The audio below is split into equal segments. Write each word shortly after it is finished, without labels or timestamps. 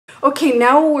Okay,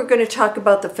 now we're going to talk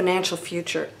about the financial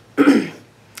future.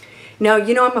 Now,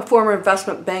 you know I'm a former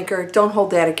investment banker. Don't hold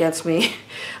that against me.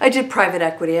 I did private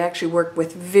equity. I actually worked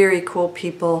with very cool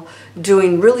people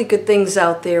doing really good things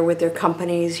out there with their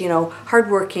companies, you know,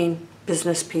 hardworking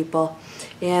business people.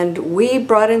 And we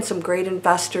brought in some great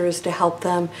investors to help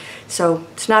them. So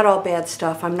it's not all bad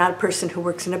stuff. I'm not a person who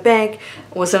works in a bank,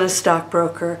 wasn't a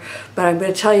stockbroker, but I'm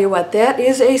going to tell you what, that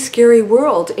is a scary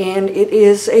world, and it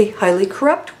is a highly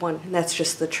corrupt one, and that's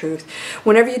just the truth.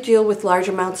 Whenever you deal with large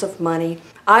amounts of money,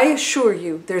 I assure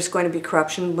you there's going to be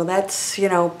corruption. Well, that's, you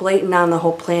know, blatant on the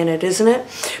whole planet, isn't it?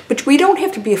 But we don't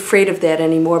have to be afraid of that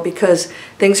anymore because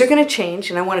things are going to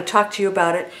change, and I want to talk to you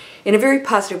about it in a very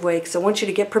positive way because I want you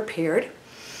to get prepared.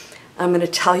 I'm going to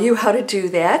tell you how to do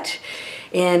that,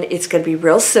 and it's going to be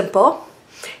real simple,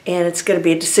 and it's going to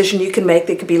be a decision you can make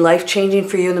that could be life-changing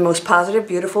for you in the most positive,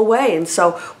 beautiful way. And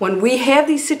so when we have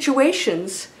these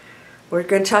situations, we're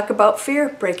going to talk about fear,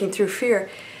 breaking through fear.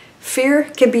 Fear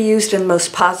can be used in the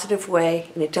most positive way,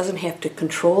 and it doesn't have to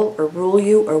control or rule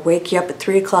you or wake you up at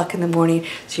 3 o'clock in the morning.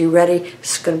 So you ready?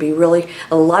 It's going to be really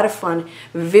a lot of fun,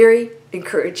 very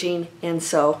encouraging, and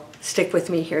so stick with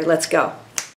me here. Let's go.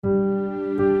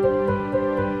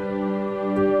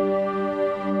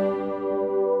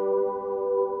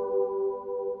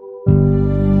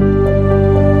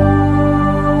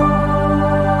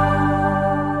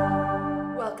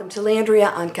 To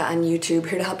Landria, Onkka on YouTube,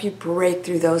 here to help you break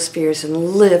through those fears and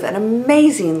live an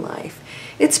amazing life.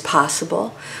 It's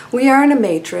possible. We are in a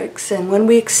matrix, and when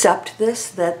we accept this,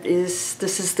 this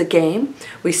is the game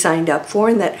we signed up for,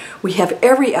 and that we have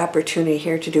every opportunity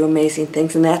here to do amazing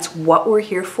things, and that's what we're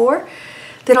here for,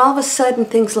 then all of a sudden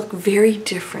things look very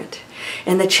different.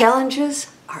 And the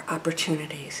challenges are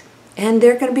opportunities. And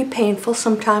they're going to be painful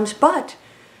sometimes, but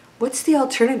what's the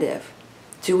alternative?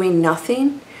 Doing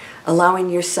nothing? Allowing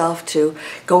yourself to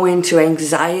go into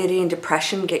anxiety and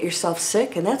depression, get yourself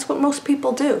sick, and that's what most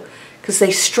people do because they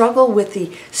struggle with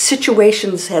the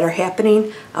situations that are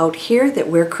happening out here that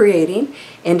we're creating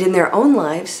and in their own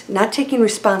lives, not taking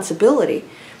responsibility.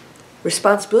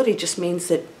 Responsibility just means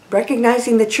that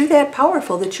recognizing that you're that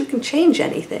powerful, that you can change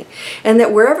anything, and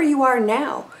that wherever you are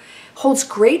now holds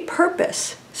great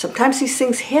purpose. Sometimes these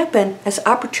things happen as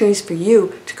opportunities for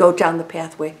you to go down the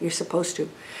pathway you're supposed to.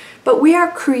 But we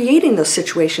are creating those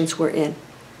situations we're in.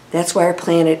 That's why our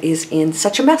planet is in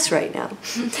such a mess right now.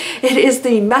 It is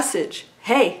the message,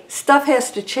 hey, stuff has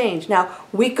to change. Now,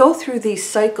 we go through these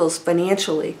cycles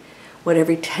financially. What,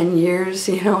 every 10 years,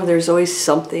 you know, there's always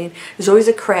something. There's always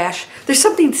a crash. There's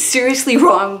something seriously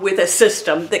wrong with a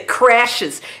system that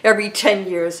crashes every 10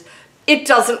 years. It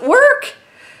doesn't work.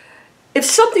 If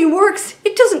something works,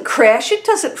 it doesn't crash, it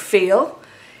doesn't fail.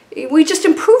 We just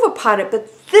improve upon it, but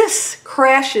this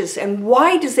crashes. And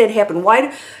why does that happen? Why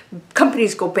do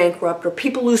companies go bankrupt or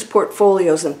people lose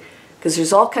portfolios? And because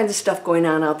there's all kinds of stuff going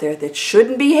on out there that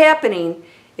shouldn't be happening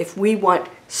if we want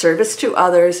service to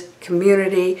others,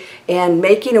 community, and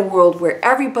making a world where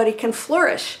everybody can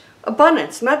flourish.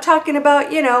 Abundance. I'm not talking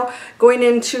about, you know, going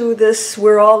into this,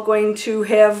 we're all going to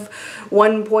have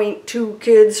 1.2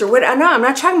 kids or what. No, I'm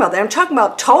not talking about that. I'm talking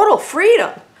about total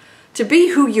freedom to be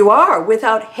who you are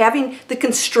without having the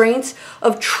constraints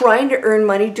of trying to earn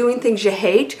money, doing things you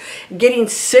hate, getting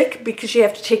sick because you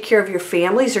have to take care of your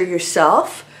families or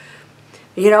yourself,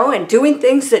 you know, and doing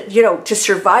things that, you know, to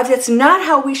survive. That's not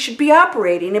how we should be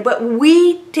operating. But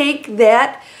we take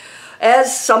that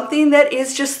as something that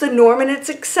is just the norm and it's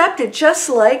accepted, just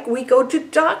like we go to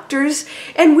doctors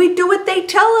and we do what they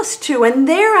tell us to, and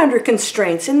they're under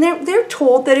constraints, and they're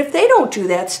told that if they don't do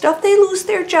that stuff, they lose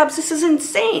their jobs. This is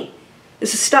insane.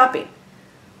 This is stopping.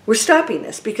 We're stopping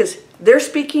this because they're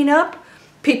speaking up.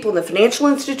 People in the financial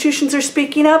institutions are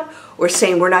speaking up or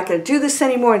saying we're not going to do this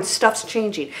anymore, and stuff's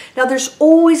changing. Now, there's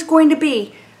always going to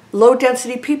be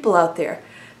low-density people out there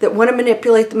that want to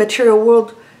manipulate the material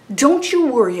world. Don't you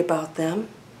worry about them.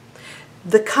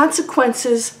 The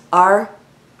consequences are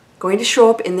going to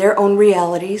show up in their own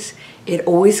realities. It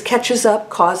always catches up,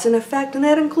 cause and effect, and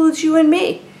that includes you and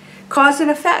me. Cause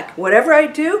and effect. Whatever I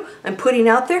do, I'm putting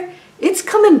out there, it's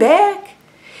coming back.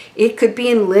 It could be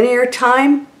in linear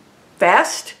time,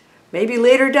 fast, maybe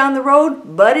later down the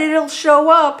road, but it'll show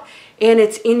up, and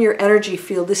it's in your energy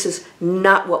field. This is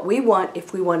not what we want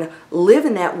if we want to live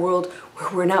in that world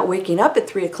where we're not waking up at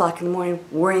 3 o'clock in the morning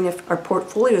worrying if our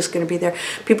portfolio is going to be there.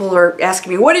 People are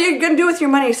asking me, what are you going to do with your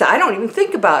money? I say, I don't even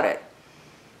think about it.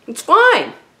 It's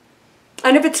fine.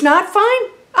 And if it's not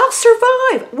fine, I'll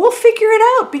survive. We'll figure it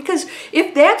out, because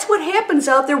if that's what happens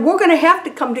out there, we're going to have to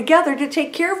come together to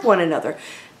take care of one another.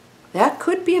 That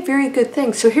could be a very good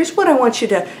thing. So here's what I want you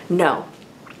to know.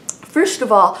 First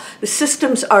of all, the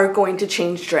systems are going to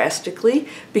change drastically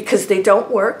because they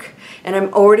don't work, and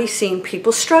I'm already seeing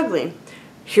people struggling.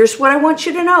 Here's what I want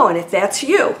you to know, and if that's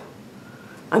you,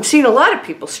 I'm seeing a lot of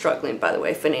people struggling, by the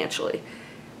way, financially,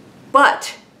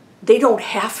 but they don't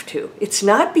have to. It's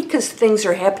not because things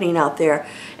are happening out there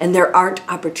and there aren't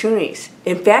opportunities.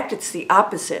 In fact, it's the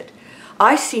opposite.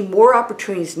 I see more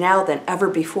opportunities now than ever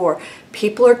before.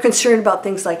 People are concerned about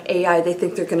things like AI. They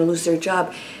think they're going to lose their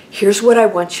job. Here's what I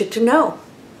want you to know.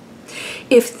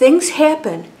 If things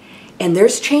happen and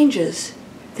there's changes,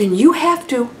 then you have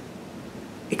to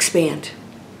expand.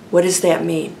 What does that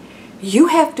mean? You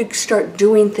have to start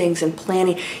doing things and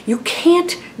planning. You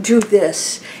can't do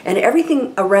this and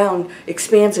everything around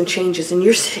expands and changes and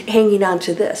you're hanging on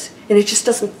to this and it just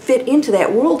doesn't fit into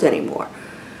that world anymore.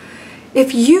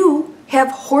 If you have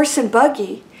horse and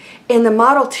buggy and the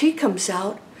Model T comes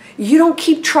out, you don't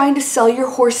keep trying to sell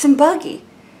your horse and buggy.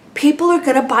 People are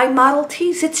going to buy Model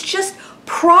Ts. It's just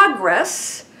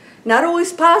progress, not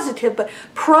always positive, but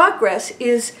progress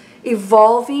is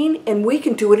evolving, and we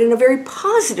can do it in a very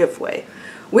positive way.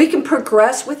 We can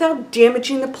progress without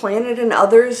damaging the planet and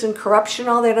others and corruption,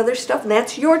 all that other stuff, and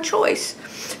that's your choice.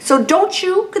 So don't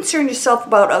you concern yourself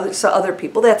about other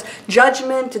people. That's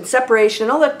judgment and separation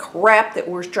and all that crap that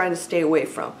we're trying to stay away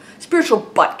from. Spiritual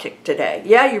butt kick today.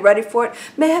 Yeah, you ready for it?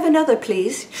 May I have another,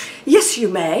 please? Yes, you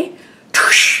may.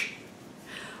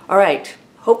 All right.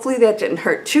 Hopefully that didn't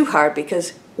hurt too hard,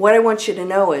 because what I want you to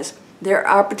know is there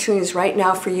are opportunities right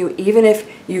now for you, even if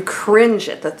you cringe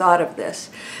at the thought of this,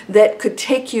 that could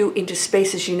take you into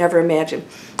spaces you never imagined.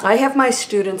 I have my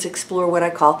students explore what I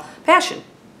call passion.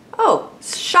 Oh,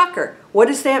 shocker. What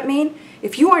does that mean?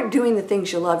 If you aren't doing the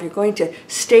things you love, you're going to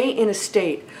stay in a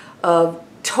state of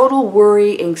total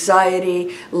worry,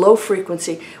 anxiety, low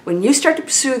frequency. When you start to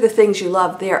pursue the things you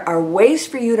love, there are ways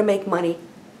for you to make money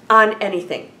on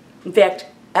anything. In fact,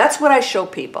 that's what I show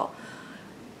people.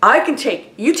 I can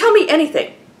take, you tell me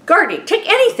anything, gardening, take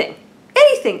anything,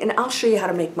 and I'll show you how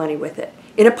to make money with it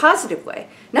in a positive way.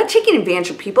 Not taking advantage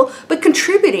of people, but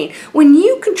contributing. When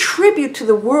you contribute to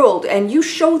the world and you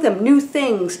show them new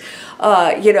things,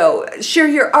 share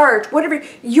your art, whatever,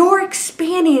 you're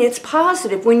expanding. It's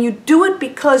positive. When you do it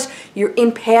because you're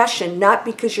in passion, not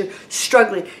because you're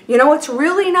struggling. You know what's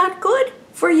really not good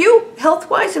for you,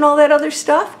 health-wise and all that other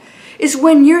stuff, is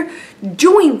when you're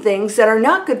doing things that are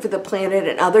not good for the planet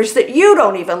and others that you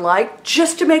don't even like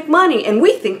just to make money, and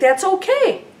we think that's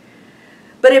okay.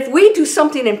 But if we do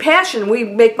something in passion, we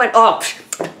make money. Oh,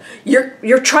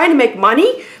 you're trying to make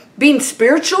money being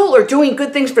spiritual or doing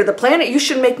good things for the planet? You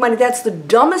should make money. That's the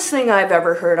dumbest thing I've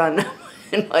ever heard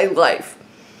in my life.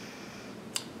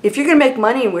 If you're going to make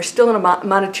money and we're still in a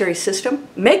monetary system,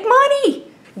 make money.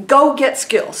 Go get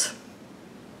skills.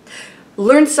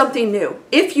 Learn something new.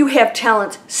 If you have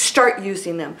talents, start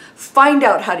using them. Find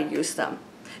out how to use them.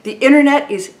 The internet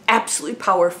is absolutely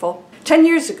powerful. 10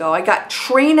 years ago, I got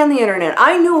trained on the internet.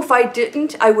 I knew if I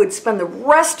didn't, I would spend the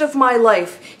rest of my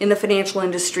life in the financial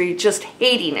industry just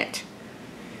hating it.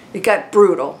 It got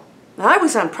brutal. I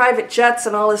was on private jets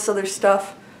and all this other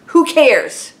stuff. Who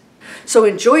cares? So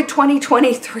enjoy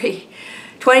 2023.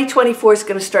 2024 is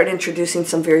going to start introducing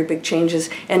some very big changes,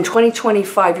 and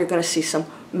 2025 you're going to see some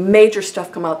major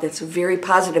stuff come out that's very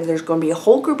positive. There's going to be a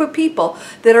whole group of people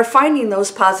that are finding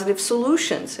those positive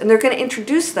solutions, and they're going to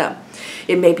introduce them.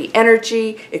 It may be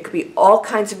energy, it could be all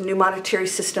kinds of new monetary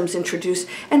systems introduced,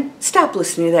 and stop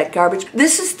listening to that garbage.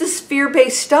 This is this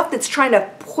fear-based stuff that's trying to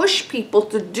push people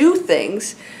to do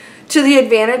things to the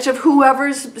advantage of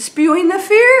whoever's spewing the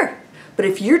fear. But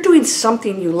if you're doing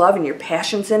something you love and your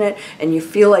passion's in it and you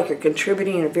feel like you're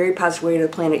contributing in a very positive way to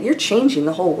the planet, you're changing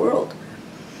the whole world.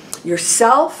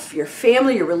 Yourself, your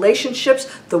family, your relationships,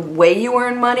 the way you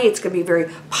earn money, it's going to be a very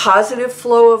positive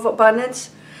flow of abundance.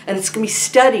 And it's going to be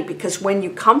steady, because when you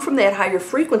come from that higher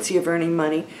frequency of earning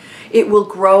money, it will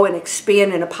grow and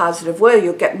expand in a positive way.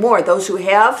 You'll get more. Those who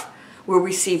have will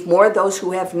receive more. Those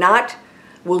who have not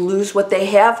will lose what they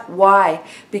have. Why?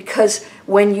 Because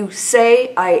when you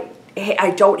say,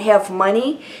 I don't have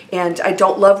money and I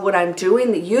don't love what I'm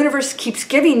doing, the universe keeps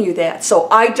giving you that. So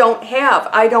I don't have,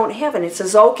 and it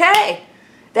says, okay.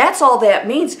 That's all that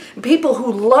means. People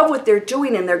who love what they're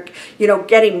doing and they're,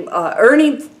 getting,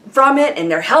 earning from it, and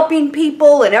they're helping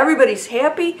people and everybody's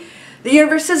happy, the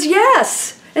universe says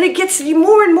yes. And it gets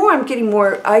more and more. I'm getting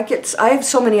more. I have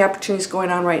so many opportunities going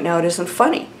on right now, it isn't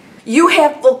funny. You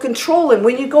have full control, and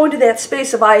when you go into that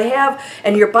space of I have,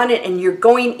 and you're abundant, and you're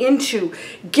going into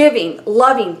giving,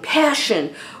 loving,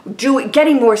 passion,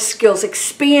 getting more skills,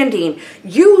 expanding,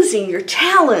 using your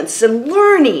talents and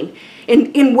learning,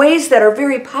 in ways that are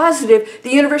very positive,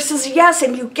 the universe says yes,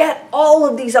 and you get all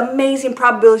of these amazing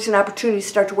probabilities and opportunities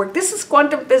start to work. This is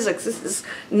quantum physics. This is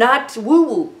not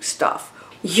woo-woo stuff.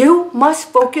 You must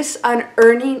focus on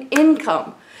earning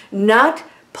income, not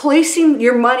placing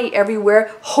your money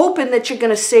everywhere, hoping that you're going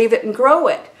to save it and grow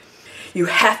it. You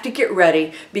have to get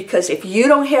ready, because if you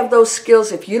don't have those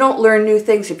skills, if you don't learn new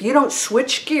things, if you don't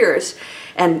switch gears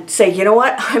and say, you know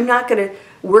what, I'm not going to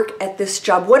work at this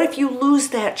job. What if you lose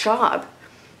that job?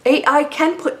 AI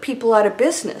can put people out of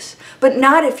business, but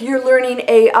not if you're learning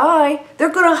AI.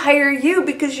 They're going to hire you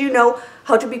because you know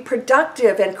how to be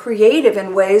productive and creative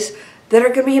in ways that are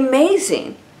going to be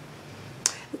amazing.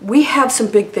 We have some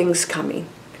big things coming,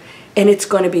 and it's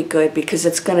going to be good because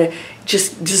it's going to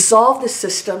just dissolve the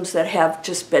systems that have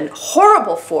just been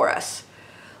horrible for us.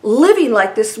 Living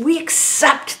like this, we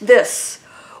accept this.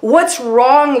 What's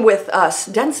wrong with us?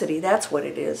 Density, that's what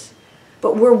it is.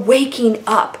 But we're waking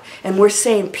up and we're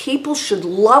saying people should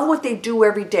love what they do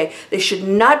every day. They should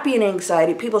not be in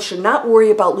anxiety. People should not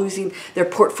worry about losing their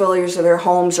portfolios or their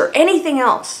homes or anything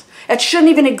else. That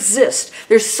shouldn't even exist.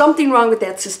 There's something wrong with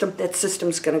that system. That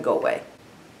system's going to go away.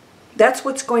 That's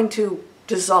what's going to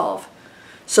dissolve.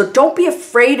 So don't be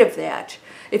afraid of that.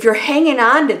 If you're hanging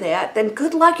on to that, then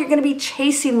good luck. You're going to be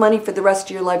chasing money for the rest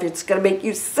of your life. It's going to make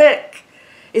you sick.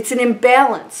 It's an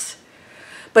imbalance.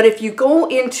 But if you go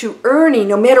into earning,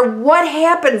 no matter what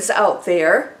happens out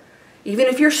there, even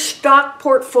if your stock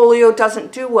portfolio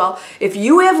doesn't do well, if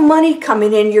you have money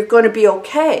coming in, you're going to be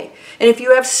okay. And if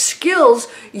you have skills,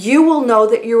 you will know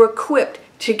that you're equipped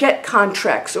to get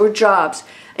contracts or jobs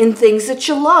in things that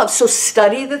you love. So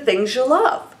study the things you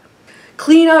love.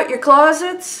 Clean out your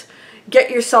closets. Get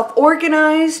yourself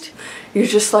organized. You're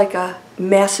just like a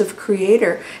massive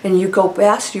creator, and you go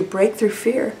past, you break through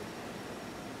fear.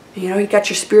 You know, you got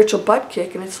your spiritual butt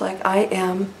kick, and it's like, I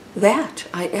am that.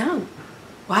 I am.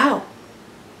 Wow.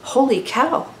 Holy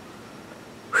cow.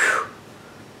 Whew.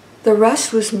 The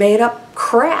rest was made up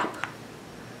crap.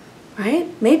 Right?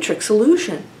 Matrix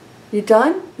illusion. You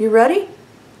done? You ready?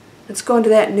 Let's go into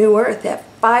that new earth. That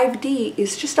 5D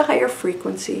is just a higher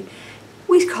frequency.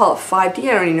 We call it 5D.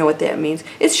 I don't even know what that means.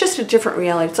 It's just a different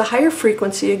reality. It's a higher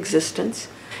frequency existence.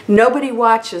 Nobody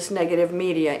watches negative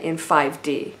media in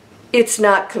 5D. It's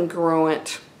not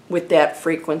congruent with that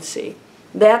frequency.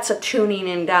 That's a tuning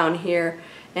in down here.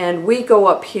 And we go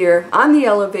up here on the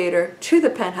elevator to the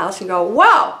penthouse and go,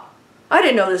 wow, I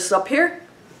didn't know this was up here.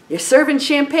 You're serving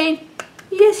champagne?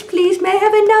 Yes, please, may I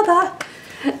have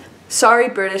another? Sorry,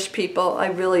 British people. I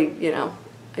really, you know,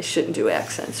 I shouldn't do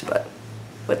accents, but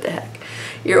what the heck.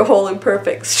 You're whole and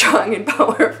perfect, strong and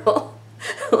powerful,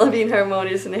 loving,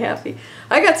 harmonious, and happy.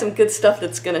 I got some good stuff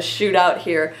that's going to shoot out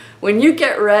here. When you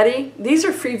get ready, these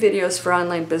are free videos for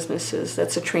online businesses.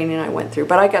 That's a training I went through,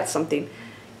 but I got something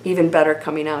even better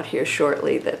coming out here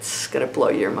shortly that's going to blow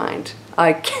your mind.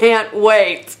 I can't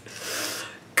wait.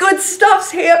 Good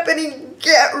stuff's happening.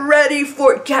 Get ready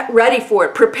for it. Get ready for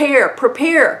it. Prepare.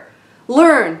 Prepare.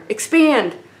 Learn.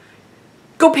 Expand.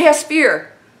 Go past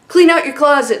fear. Clean out your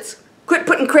closets. Quit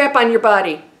putting crap on your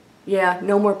body. Yeah,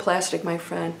 no more plastic, my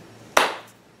friend.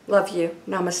 Love you.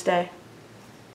 Namaste.